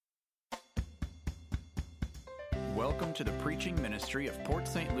Welcome to the preaching ministry of Port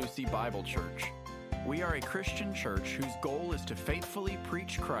St. Lucie Bible Church. We are a Christian church whose goal is to faithfully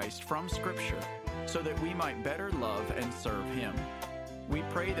preach Christ from Scripture so that we might better love and serve Him. We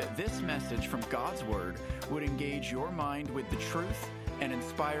pray that this message from God's Word would engage your mind with the truth and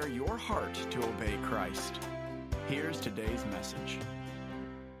inspire your heart to obey Christ. Here's today's message.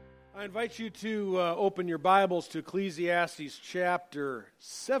 I invite you to open your Bibles to Ecclesiastes chapter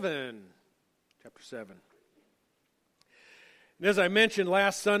 7. Chapter 7. And as I mentioned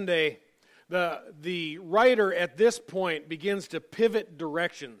last Sunday, the writer at this point begins to pivot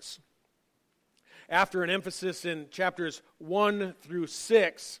directions. After an emphasis in chapters 1 through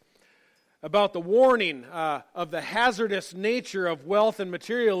 6 about the warning of the hazardous nature of wealth and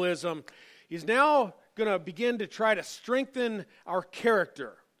materialism, he's now going to begin to try to strengthen our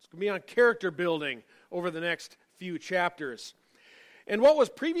character. It's going to be on character building over the next few chapters. And what was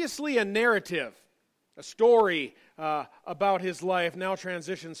previously a narrative, a story about his life, now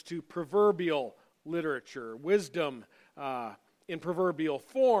transitions to proverbial literature, wisdom in proverbial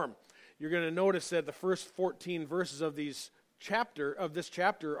form. You're going to notice that the first 14 verses of this chapter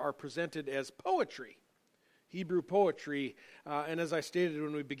are presented as poetry, Hebrew poetry. And as I stated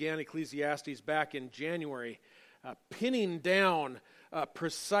when we began Ecclesiastes back in January, pinning down a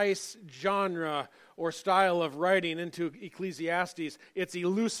precise genre or style of writing into Ecclesiastes, it's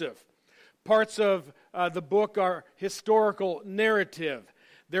elusive. Parts of the book are historical narrative.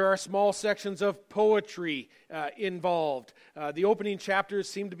 There are small sections of poetry involved. The opening chapters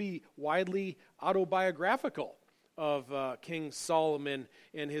seem to be widely autobiographical of King Solomon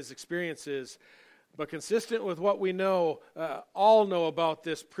and his experiences. But consistent with what we all know about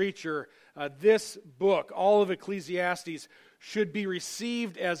this preacher, this book, all of Ecclesiastes, should be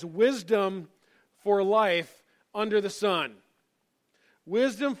received as wisdom for life under the sun.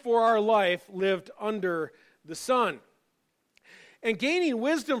 Wisdom for our life lived under the sun. And gaining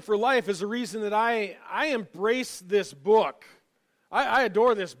wisdom for life is the reason that I embrace this book. I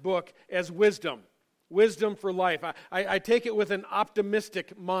adore this book as wisdom. Wisdom for life. I take it with an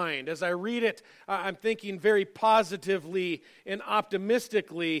optimistic mind. As I read it, I'm thinking very positively and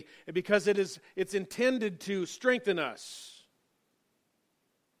optimistically because it's intended to strengthen us.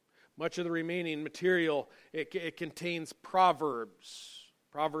 Much of the remaining material, it contains proverbs.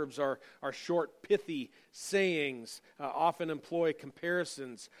 Proverbs are short, pithy sayings, often employ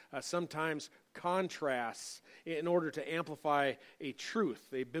comparisons, sometimes contrasts, in order to amplify a truth,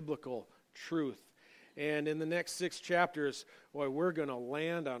 a biblical truth. And in the next 6 chapters, we're going to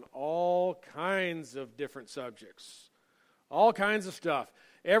land on all kinds of different subjects, all kinds of stuff.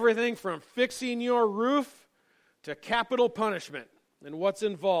 Everything from fixing your roof to capital punishment and what's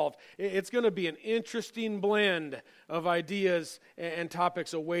involved. It's going to be an interesting blend of ideas and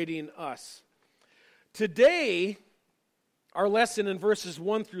topics awaiting us. Today, our lesson in verses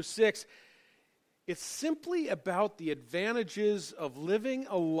 1 through 6, it's simply about the advantages of living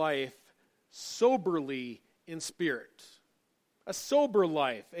a life soberly in spirit. A sober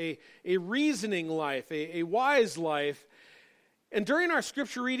life, a reasoning life, a wise life. And during our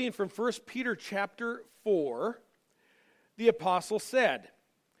scripture reading from 1 Peter chapter 4, the apostle said,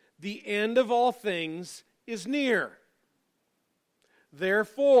 "The end of all things is near.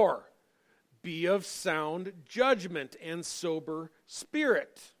 Therefore, be of sound judgment and sober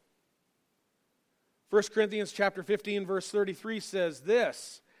spirit." 1 Corinthians chapter 15, verse 33 says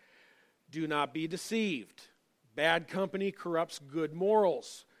this, "Do not be deceived. Bad company corrupts good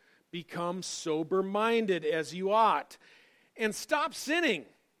morals. Become sober-minded as you ought, and stop sinning,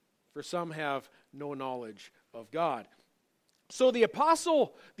 for some have no knowledge of God." So the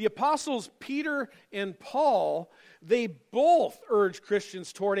apostles Peter and Paul, they both urge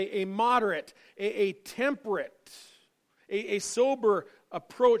Christians toward a moderate, a temperate, a sober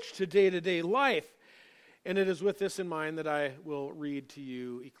approach to day-to-day life. And it is with this in mind that I will read to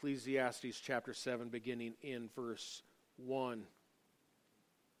you Ecclesiastes chapter 7, beginning in verse 1.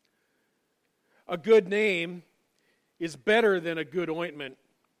 "A good name is better than a good ointment,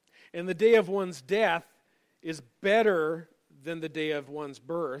 and the day of one's death is better than the day of one's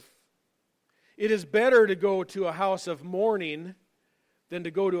birth. It is better to go to a house of mourning than to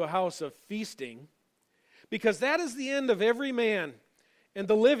go to a house of feasting, because that is the end of every man, and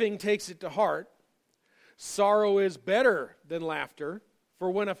the living takes it to heart. Sorrow is better than laughter, for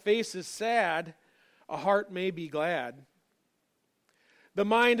when a face is sad, a heart may be glad. The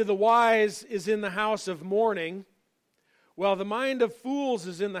mind of the wise is in the house of mourning, while the mind of fools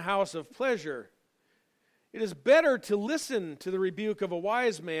is in the house of pleasure. It is better to listen to the rebuke of a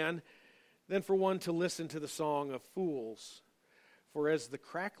wise man than for one to listen to the song of fools. For as the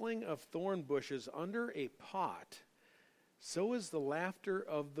crackling of thorn bushes under a pot, so is the laughter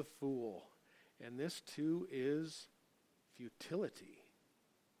of the fool. And this too is futility.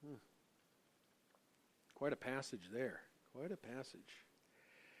 Quite a passage there. Quite a passage.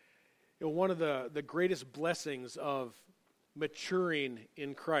 You know, one of the greatest blessings of maturing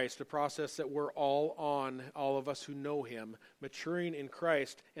in Christ, a process that we're all on, all of us who know Him, maturing in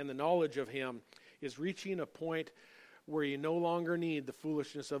Christ and the knowledge of Him, is reaching a point where you no longer need the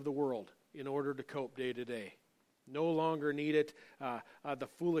foolishness of the world in order to cope day to day. No longer need it, the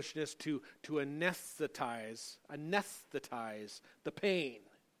foolishness to anesthetize the pain.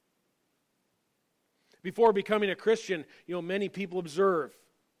 Before becoming a Christian, many people observe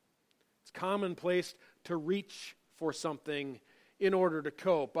it's commonplace to reach for something in order to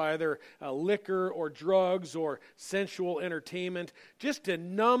cope, either liquor or drugs or sensual entertainment, just to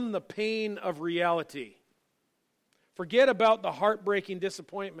numb the pain of reality. Forget about the heartbreaking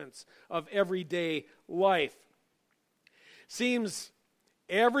disappointments of everyday life. Seems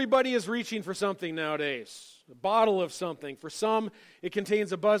everybody is reaching for something nowadays, a bottle of something. For some, it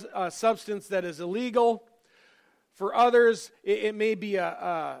contains a substance that is illegal. For others, it may be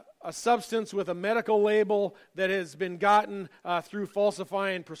a substance with a medical label that has been gotten through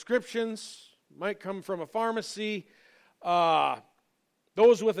falsifying prescriptions. Might come from a pharmacy.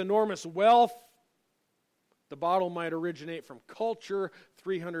 Those with enormous wealth, the bottle might originate from culture,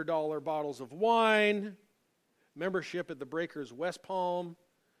 $300 bottles of wine, membership at the Breakers West Palm.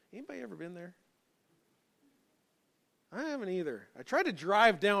 Anybody ever been there? I haven't either. I tried to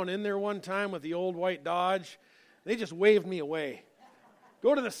drive down in there one time with the old white Dodge. They just waved me away.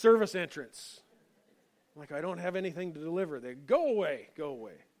 Go to the service entrance. I'm like, I don't have anything to deliver. They go away, go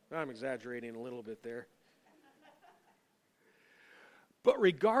away. I'm exaggerating a little bit there. But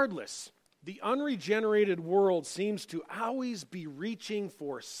regardless, the unregenerated world seems to always be reaching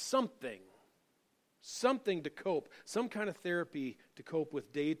for something to cope, some kind of therapy to cope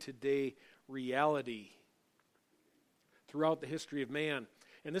with day-to-day reality throughout the history of man.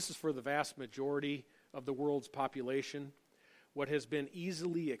 And this is for the vast majority of the world's population. What has been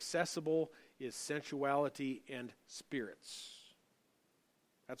easily accessible is sensuality and spirits.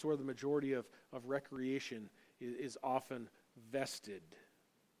 That's where the majority of recreation is often vested.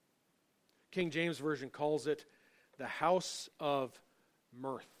 King James Version calls it the house of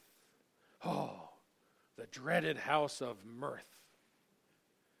mirth. Oh, the dreaded house of mirth.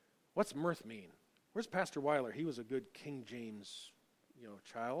 What's mirth mean? Where's Pastor Weiler? He was a good King James,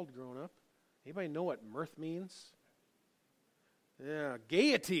 child growing up. Anybody know what mirth means? Yeah,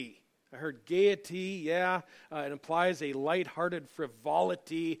 gaiety. I heard gaiety, yeah. It implies a lighthearted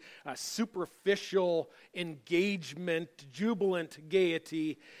frivolity, a superficial engagement, jubilant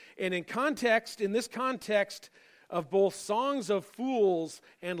gaiety. And in this context of both songs of fools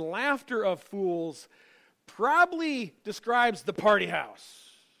and laughter of fools, probably describes the party house,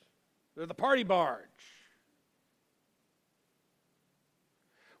 or the party barge.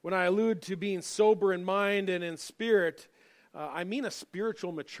 When I allude to being sober in mind and in spirit, I mean a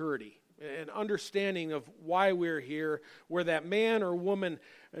spiritual maturity, an understanding of why we're here, where that man or woman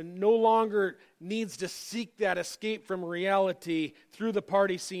no longer needs to seek that escape from reality through the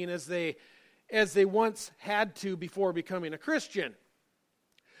party scene as they once had to before becoming a Christian.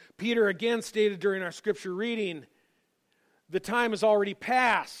 Peter again stated during our scripture reading, the time is already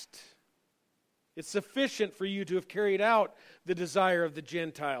past. It's sufficient for you to have carried out the desire of the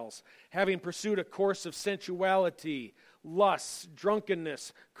Gentiles, having pursued a course of sensuality, lusts,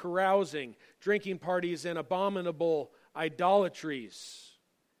 drunkenness, carousing, drinking parties, and abominable idolatries.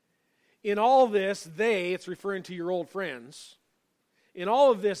 In all this, it's referring to your old friends, in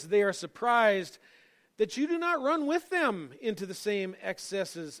all of this, they are surprised that you do not run with them into the same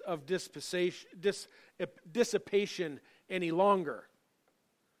excesses of dissipation any longer.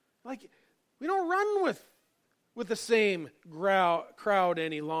 Like, we don't run with the same crowd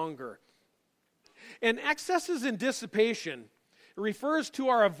any longer. And excesses in dissipation refers to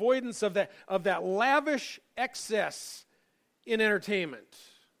our avoidance of that lavish excess in entertainment,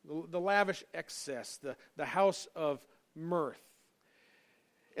 the lavish excess, the house of mirth.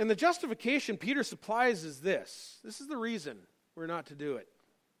 And the justification Peter supplies is this. This is the reason we're not to do it.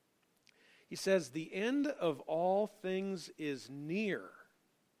 He says, the end of all things is near.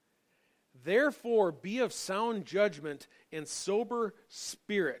 Therefore, be of sound judgment and sober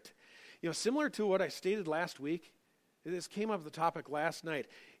spirit. Similar to what I stated last week, this came up the topic last night.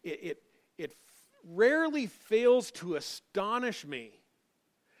 It rarely fails to astonish me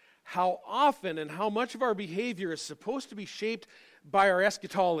how often and how much of our behavior is supposed to be shaped by our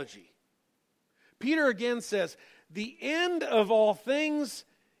eschatology. Peter again says, the end of all things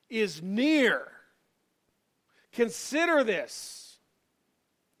is near. Consider this.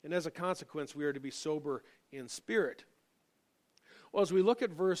 And as a consequence, we are to be sober in spirit. Well, as we look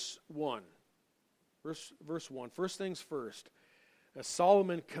at verse 1, first things first,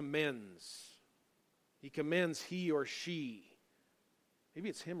 Solomon commends. He commends he or she. Maybe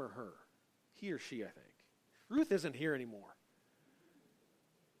it's him or her. He or she, I think. Ruth isn't here anymore.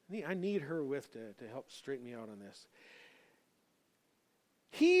 I need her to help straighten me out on this.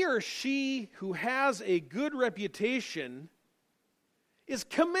 He or she who has a good reputation is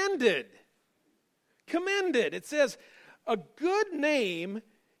commended. Commended. It says, a good name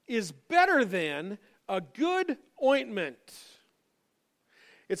is better than a good ointment.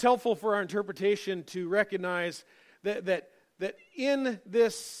 It's helpful for our interpretation to recognize that in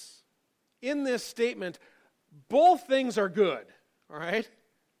this statement, both things are good. All right?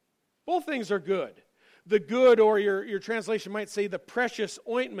 Both things are good. The good, or your translation might say the precious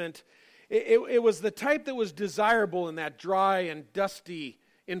ointment, it was the type that was desirable in that dry and dusty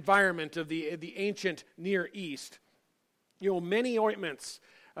environment of the ancient Near East. Many ointments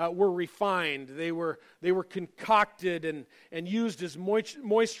were refined. They were concocted and used as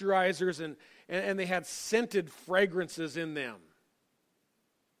moisturizers, and they had scented fragrances in them.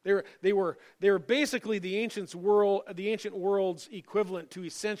 They were basically the ancient world's equivalent to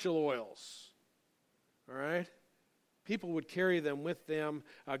essential oils. All right? People would carry them with them.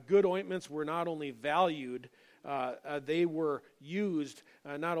 Good ointments were not only valued, they were used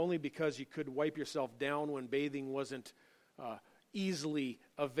not only because you could wipe yourself down when bathing wasn't easily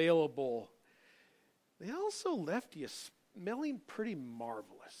available. They also left you smelling pretty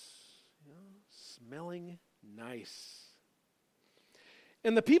marvelous. Smelling nice.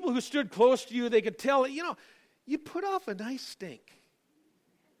 And the people who stood close to you, they could tell, you put off a nice stink.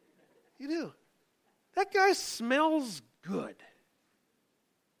 You do. That guy smells good.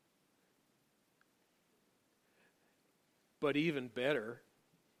 But even better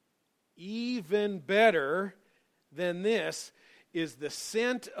than this is the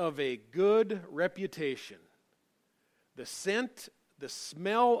scent of a good reputation. The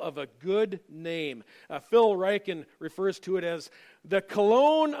smell of a good name. Phil Ryken refers to it as the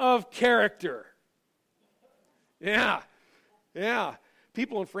cologne of character. Yeah.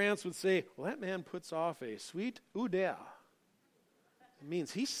 People in France would say, well, that man puts off a sweet odeur. It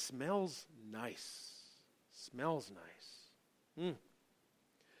means he smells nice. Smells nice.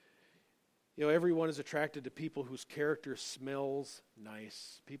 Everyone is attracted to people whose character smells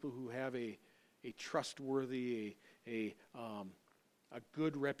nice. People who have a trustworthy, a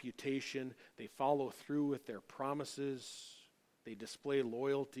good reputation. They follow through with their promises. They display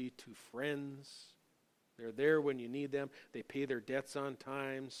loyalty to friends. They're there when you need them. They pay their debts on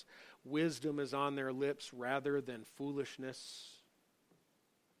time. Wisdom is on their lips rather than foolishness.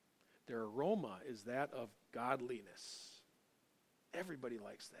 Their aroma is that of godliness. Everybody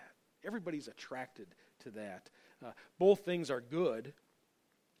likes that. Everybody's attracted to that. Both things are good,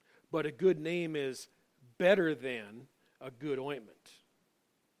 but a good name is better than a good ointment.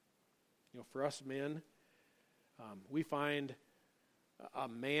 For us men, we find a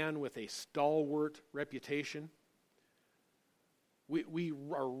man with a stalwart reputation. We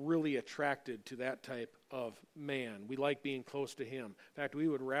are really attracted to that type of man. We like being close to him. In fact, we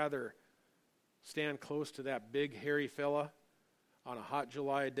would rather stand close to that big, hairy fella on a hot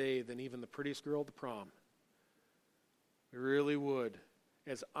July day than even the prettiest girl at the prom. We really would.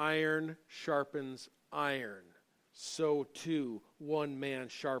 As iron sharpens iron, so too one man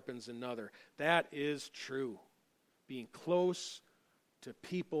sharpens another. That is true. Being close to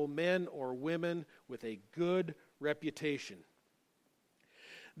people, men or women, with a good reputation.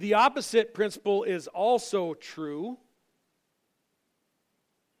 The opposite principle is also true.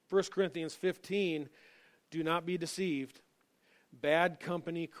 1 Corinthians 15, do not be deceived. Bad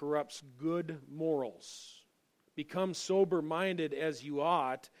company corrupts good morals. Become sober-minded as you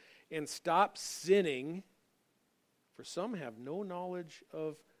ought, and stop sinning, for some have no knowledge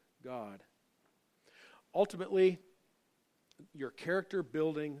of God. Ultimately, your character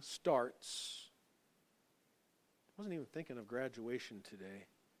building starts. I wasn't even thinking of graduation today.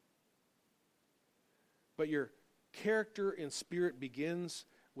 But your character and spirit begins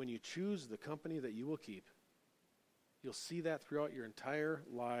when you choose the company that you will keep. You'll see that throughout your entire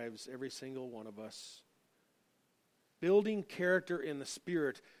lives, every single one of us. Building character in the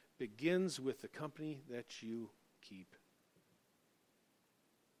Spirit begins with the company that you keep.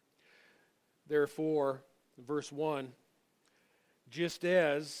 Therefore, verse 1, just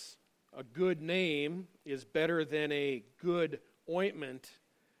as a good name is better than a good ointment,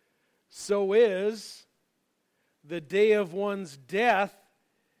 so is the day of one's death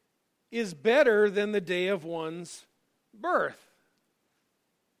is better than the day of one's birth.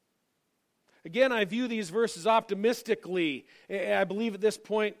 Again, I view these verses optimistically. I believe at this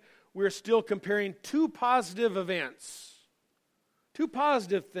point we're still comparing two positive events, two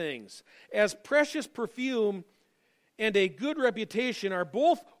positive things. As precious perfume and a good reputation are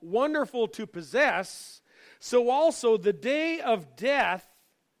both wonderful to possess, so also the day of death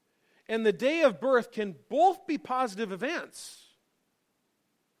and the day of birth can both be positive events.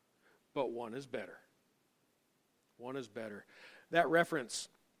 But one is better. One is better. That reference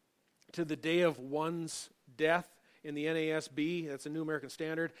to the day of one's death in the NASB, that's a New American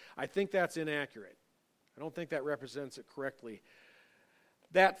Standard, I think that's inaccurate. I don't think that represents it correctly.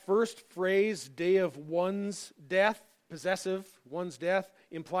 That first phrase, day of one's death, possessive, one's death,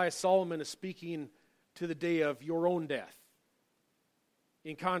 implies Solomon is speaking to the day of your own death,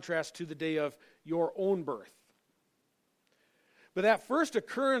 in contrast to the day of your own birth. But that first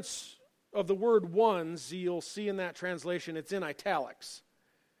occurrence of the word one's, you'll see in that translation, it's in italics.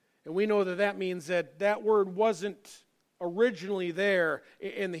 And we know that that means that that word wasn't originally there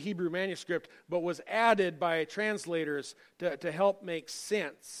in the Hebrew manuscript, but was added by translators to help make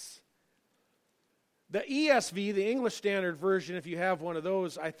sense. The ESV, the English Standard Version, if you have one of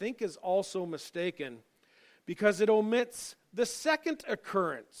those, I think is also mistaken because it omits the second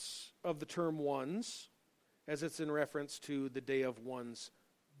occurrence of the term one's, as it's in reference to the day of one's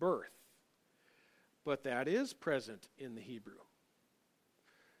birth. But that is present in the Hebrew.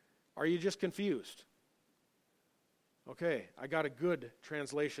 Are you just confused? Okay, I got a good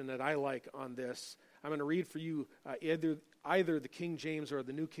translation that I like on this. I'm going to read for you either the King James or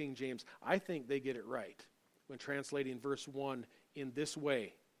the New King James. I think they get it right when translating verse 1 in this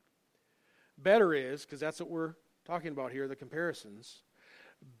way. Better is, because that's what we're talking about here, the comparisons.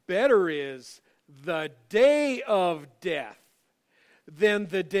 Better is the day of death than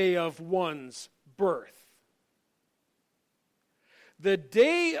the day of one's birth. The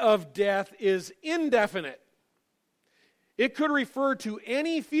day of death is indefinite. It could refer to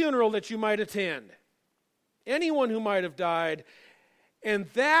any funeral that you might attend, anyone who might have died, and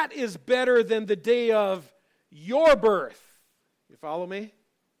that is better than the day of your birth. You follow me?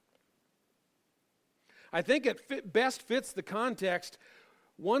 I think it best fits the context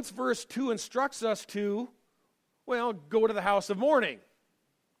once verse 2 instructs us to, go to the house of mourning,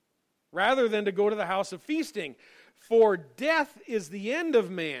 rather than to go to the house of feasting. For death is the end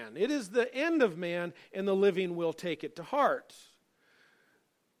of man. It is the end of man, and the living will take it to heart.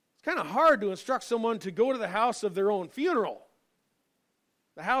 It's kind of hard to instruct someone to go to the house of their own funeral,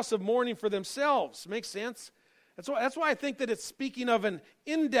 the house of mourning for themselves. Makes sense? That's why I think that it's speaking of an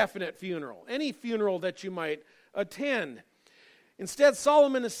indefinite funeral, any funeral that you might attend. Instead,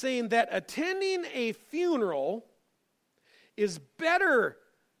 Solomon is saying that attending a funeral is better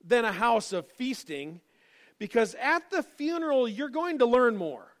than a house of feasting, because at the funeral, you're going to learn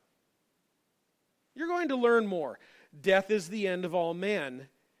more. You're going to learn more. Death is the end of all men,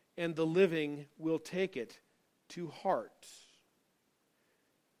 and the living will take it to heart.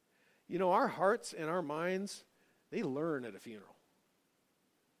 You know, our hearts and our minds, they learn at a funeral.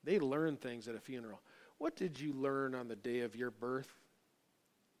 They learn things at a funeral. What did you learn on the day of your birth?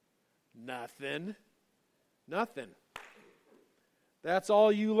 Nothing. Nothing. That's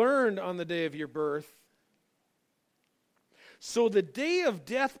all you learned on the day of your birth. So the day of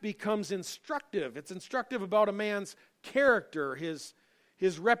death becomes instructive. It's instructive about a man's character, his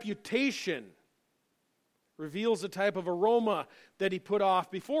reputation. Reveals the type of aroma that he put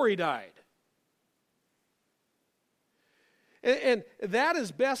off before he died. And that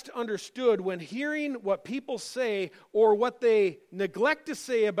is best understood when hearing what people say or what they neglect to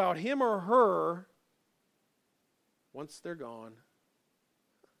say about him or her once they're gone.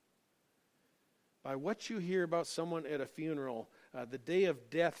 By what you hear about someone at a funeral, the day of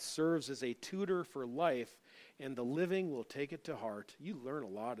death serves as a tutor for life, and the living will take it to heart. You learn a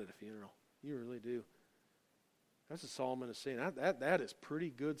lot at a funeral. You really do. That's what Solomon is saying. That is pretty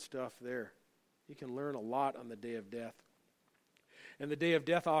good stuff there. You can learn a lot on the day of death. And the day of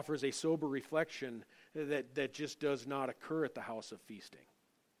death offers a sober reflection that just does not occur at the house of feasting.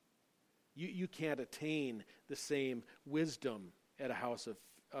 You can't attain the same wisdom at a house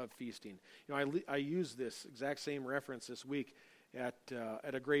of feasting. You know, I used this exact same reference this week at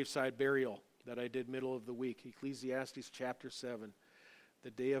a graveside burial that I did middle of the week. Ecclesiastes chapter 7. The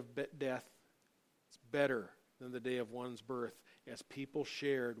day of death is better than the day of one's birth, as people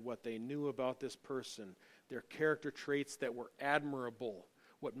shared what they knew about this person, their character traits that were admirable,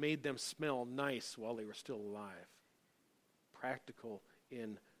 what made them smell nice while they were still alive. Practical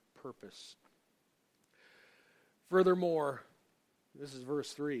in purpose. Furthermore, this is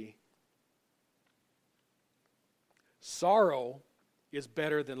verse 3, sorrow is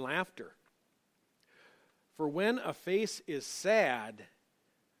better than laughter. For when a face is sad,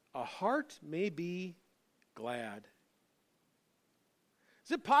 a heart may be glad.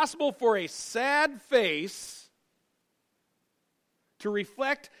 Is it possible for a sad face to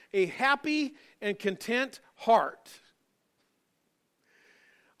reflect a happy and content heart?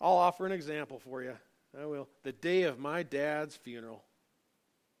 I'll offer an example for you. I will. The day of my dad's funeral.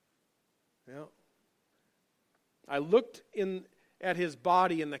 Yeah. I looked at his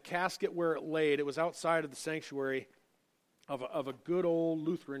body in the casket where it laid. It was outside of the sanctuary of a good old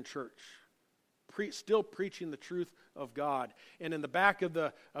Lutheran church, still preaching the truth of God. And in the back of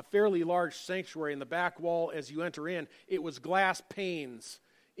a fairly large sanctuary, in the back wall as you enter in, it was glass panes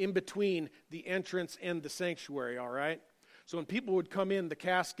in between the entrance and the sanctuary, all right? So when people would come in the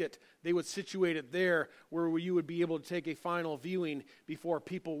casket, they would situate it there where you would be able to take a final viewing before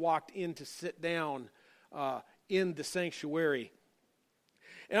people walked in to sit down in the sanctuary.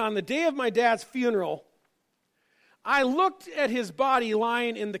 And on the day of my dad's funeral, I looked at his body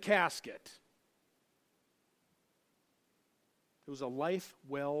lying in the casket. It was a life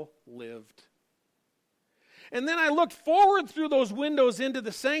well lived. And then I looked forward through those windows into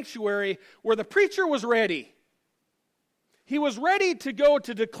the sanctuary where the preacher was ready. He was ready to go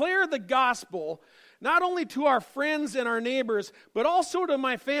to declare the gospel, not only to our friends and our neighbors, but also to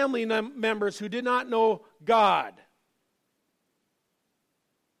my family members who did not know God.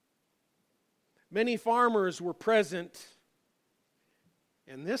 Many farmers were present,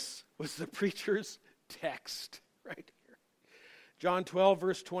 and this was the preacher's text right here. John 12,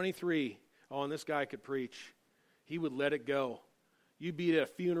 verse 23. Oh, and this guy could preach. He would let it go. You'd be at a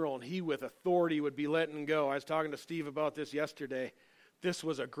funeral, and he with authority would be letting go. I was talking to Steve about this yesterday. This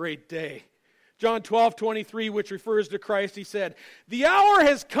was a great day. John 12, 23, which refers to Christ, he said, "The hour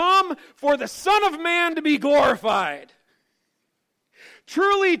has come for the Son of Man to be glorified.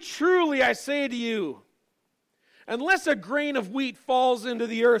 Truly, truly, I say to you, unless a grain of wheat falls into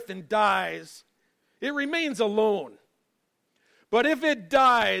the earth and dies, it remains alone. But if it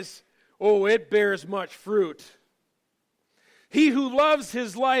dies, it bears much fruit. He who loves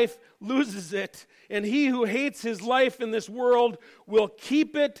his life loses it, and he who hates his life in this world will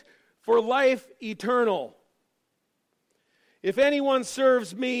keep it for life eternal. If anyone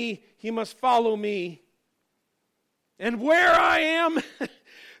serves me, he must follow me. And where I am,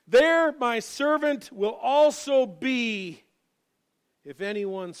 there my servant will also be. If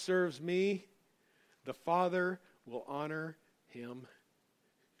anyone serves me, the Father will honor him."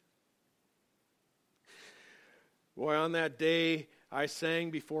 Boy, on that day, I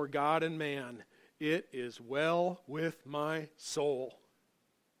sang before God and man, "It is well with my soul."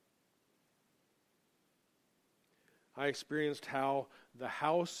 I experienced how the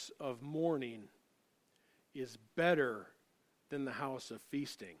house of mourning is better than the house of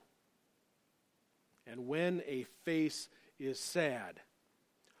feasting. And when a face is sad,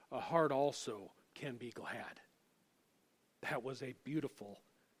 a heart also can be glad. That was a beautiful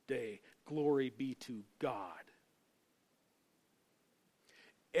day. Glory be to God.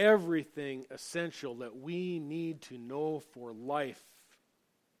 Everything essential that we need to know for life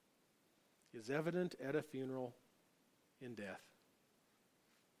is evident at a funeral in death.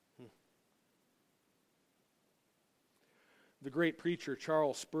 The great preacher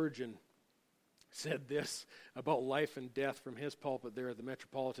Charles Spurgeon said this about life and death from his pulpit there at the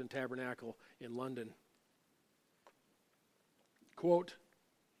Metropolitan Tabernacle in London. Quote,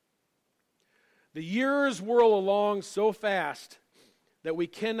 "The years whirl along so fast that we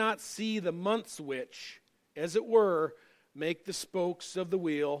cannot see the months which, as it were, make the spokes of the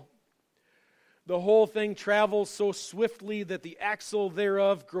wheel. The whole thing travels so swiftly that the axle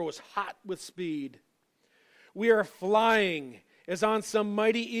thereof grows hot with speed. We are flying as on some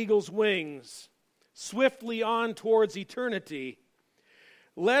mighty eagle's wings, swiftly on towards eternity.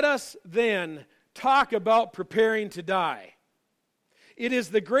 Let us then talk about preparing to die. It is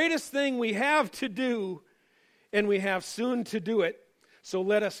the greatest thing we have to do, and we have soon to do it. So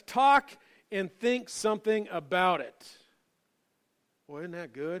let us talk and think something about it." Boy, isn't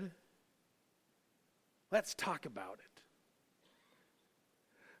that good? Let's talk about it.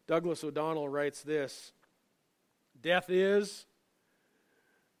 Douglas O'Donnell writes this: "Death is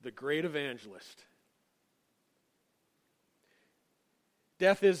the great evangelist.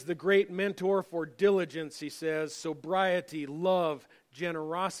 Death is the great mentor for diligence," he says, "sobriety, love,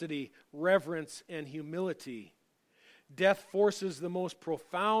 generosity, reverence, and humility. Death forces the most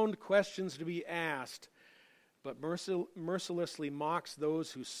profound questions to be asked, but mercilessly mocks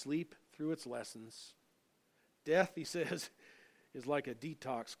those who sleep through its lessons. Death, he says, is like a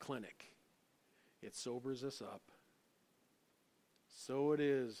detox clinic. It sobers us up. So it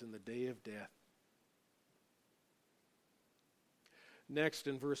is in the day of death. Next,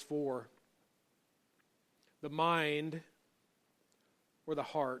 in verse 4, the mind or the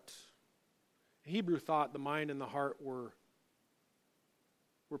heart. Hebrew thought the mind and the heart were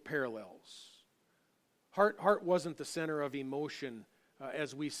parallels. Heart wasn't the center of emotion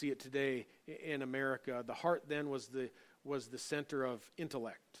as we see it today in America. The heart then was the center of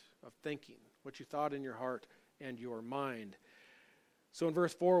intellect, of thinking, what you thought in your heart and your mind. So in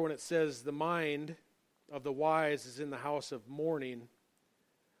verse 4, when it says, the mind of the wise is in the house of mourning,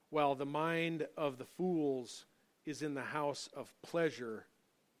 while the mind of the fools is in the house of pleasure,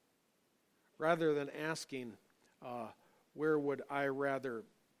 rather than asking, where would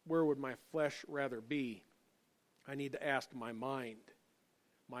my flesh rather be, I need to ask my mind,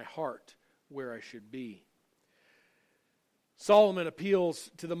 my heart, where I should be. Solomon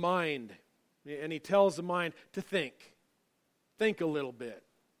appeals to the mind, and he tells the mind to think. Think a little bit.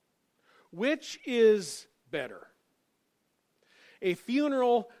 Which is better? A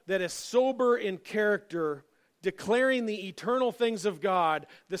funeral that is sober in character, declaring the eternal things of God,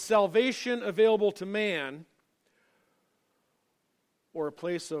 the salvation available to man, or a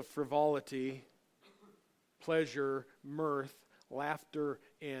place of frivolity, pleasure, mirth, laughter,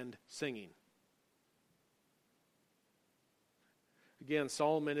 and singing. Again,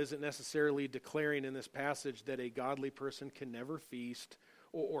 Solomon isn't necessarily declaring in this passage that a godly person can never feast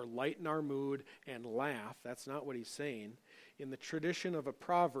or lighten our mood and laugh. That's not what he's saying. In the tradition of a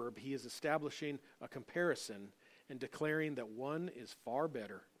proverb, he is establishing a comparison and declaring that one is far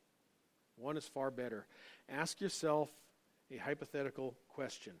better. One is far better. Ask yourself a hypothetical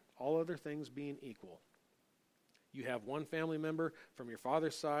question, all other things being equal. You have one family member from your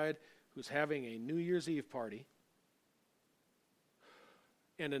father's side who's having a New Year's Eve party,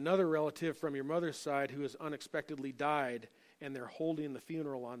 and another relative from your mother's side who has unexpectedly died, and they're holding the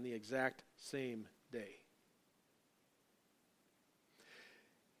funeral on the exact same day.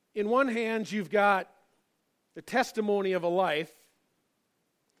 In one hand, you've got the testimony of a life,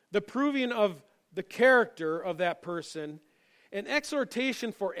 the proving of the character of that person, an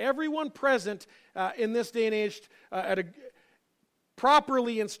exhortation for everyone present in this day and age,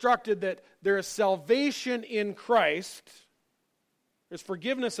 properly instructed that there is salvation in Christ. There's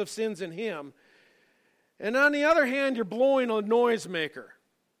forgiveness of sins in Him. And on the other hand, you're blowing a noisemaker.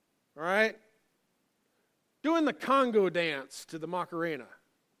 All right? Doing the Congo dance to the Macarena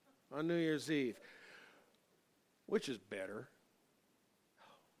on New Year's Eve. Which is better?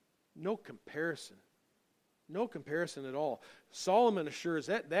 No comparison. No comparison at all. Solomon assures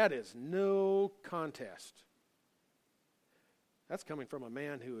that is no contest. That's coming from a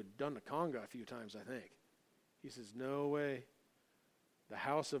man who had done the conga a few times, I think. He says, no way. The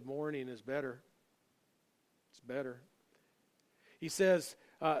house of mourning is better. It's better. He says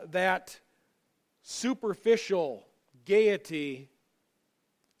that superficial gaiety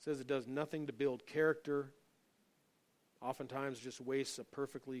says it does nothing to build character. Oftentimes just wastes a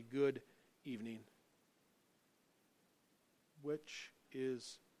perfectly good evening. Which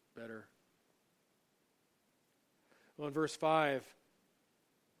is better? Well, in verse 5,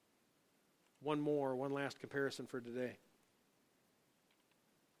 one last comparison for today.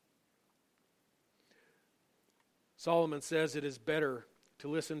 Solomon says it is better to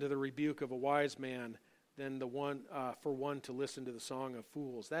listen to the rebuke of a wise man than for one to listen to the song of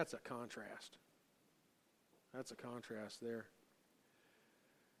fools. That's a contrast. That's a contrast there.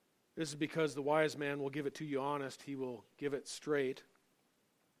 This is because the wise man will give it to you honest. He will give it straight.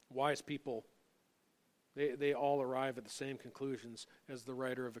 Wise people, they all arrive at the same conclusions as the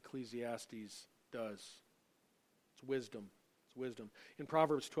writer of Ecclesiastes does. It's wisdom. It's wisdom. In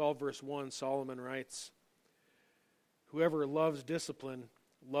Proverbs 12, verse 1, Solomon writes, whoever loves discipline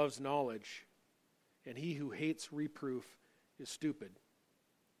loves knowledge, and he who hates reproof is stupid.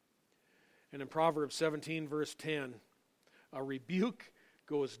 And in Proverbs 17, verse 10, a rebuke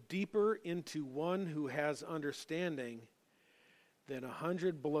goes deeper into one who has understanding than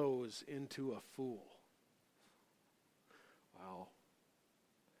 100 blows into a fool. Wow.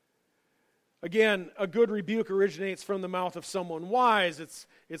 Again, a good rebuke originates from the mouth of someone wise.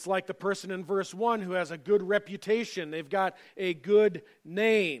 It's like the person in verse 1 who has a good reputation. They've got a good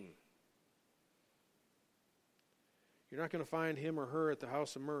name. You're not going to find him or her at the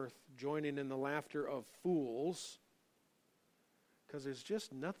house of mirth joining in the laughter of fools, because there's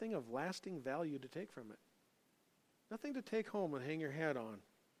just nothing of lasting value to take from it. Nothing to take home and hang your hat on.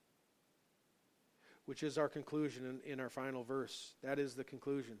 Which is our conclusion in our final verse. That is the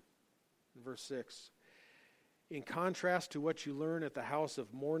conclusion in verse 6. in contrast to what you learn at the house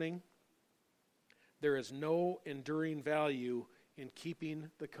of mourning, there is no enduring value in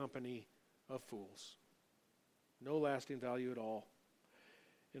keeping the company of fools. No lasting value at all.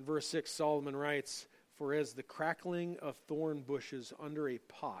 In verse 6, Solomon writes, "For as the crackling of thorn bushes under a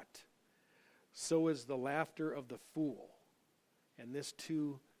pot, so is the laughter of the fool, and this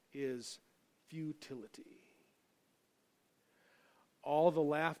too is futility." All the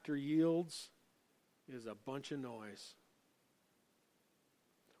laughter yields is a bunch of noise.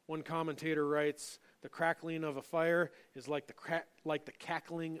 One commentator writes, "The crackling of a fire is like the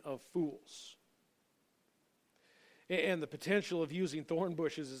cackling of fools." And the potential of using thorn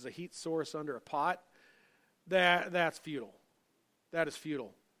bushes as a heat source under a pot, that's futile. That is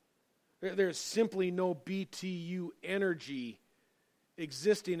futile. There's simply no BTU energy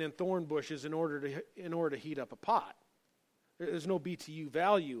existing in thorn bushes in order to heat up a pot. There's no BTU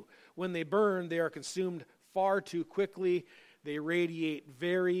value. When they burn, they are consumed far too quickly. They radiate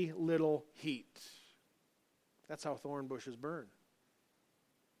very little heat. That's how thorn bushes burn.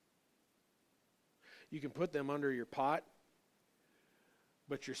 You can put them under your pot,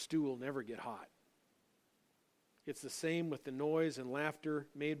 but your stew will never get hot. It's the same with the noise and laughter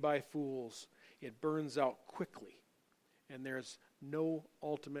made by fools. It burns out quickly, and there's no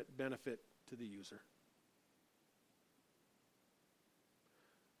ultimate benefit to the user.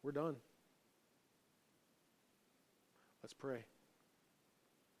 We're done. Let's pray.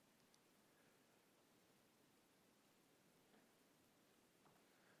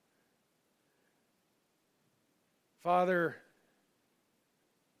 Father,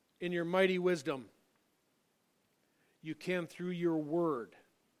 in your mighty wisdom, you can, through your word,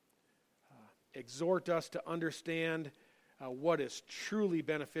 exhort us to understand what is truly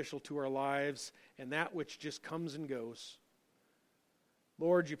beneficial to our lives and that which just comes and goes.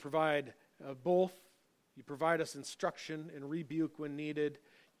 Lord, you provide both. You provide us instruction and rebuke when needed.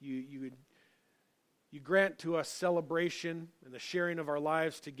 You grant to us celebration and the sharing of our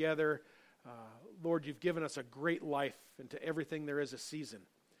lives together. Lord, you've given us a great life, and to everything there is a season.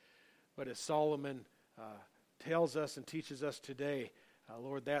 But as Solomon tells us and teaches us today,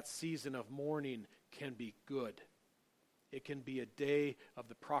 Lord, that season of mourning can be good. It can be a day of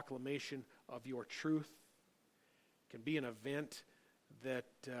the proclamation of your truth. It can be an event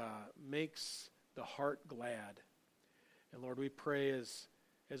that makes the heart glad. And Lord, we pray as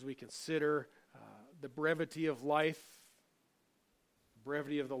we consider the brevity of life,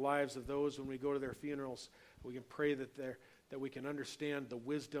 brevity of the lives of those when we go to their funerals, we can pray that we can understand the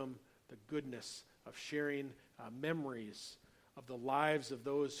wisdom, the goodness of sharing memories of the lives of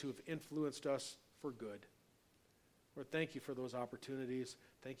those who have influenced us for good. Lord, thank you for those opportunities.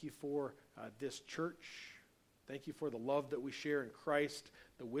 Thank you for this church. Thank you for the love that we share in Christ,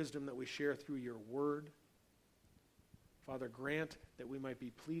 the wisdom that we share through your word. Father, grant that we might be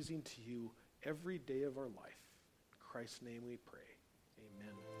pleasing to you every day of our life. In Christ's name we pray.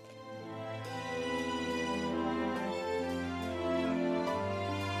 Amen.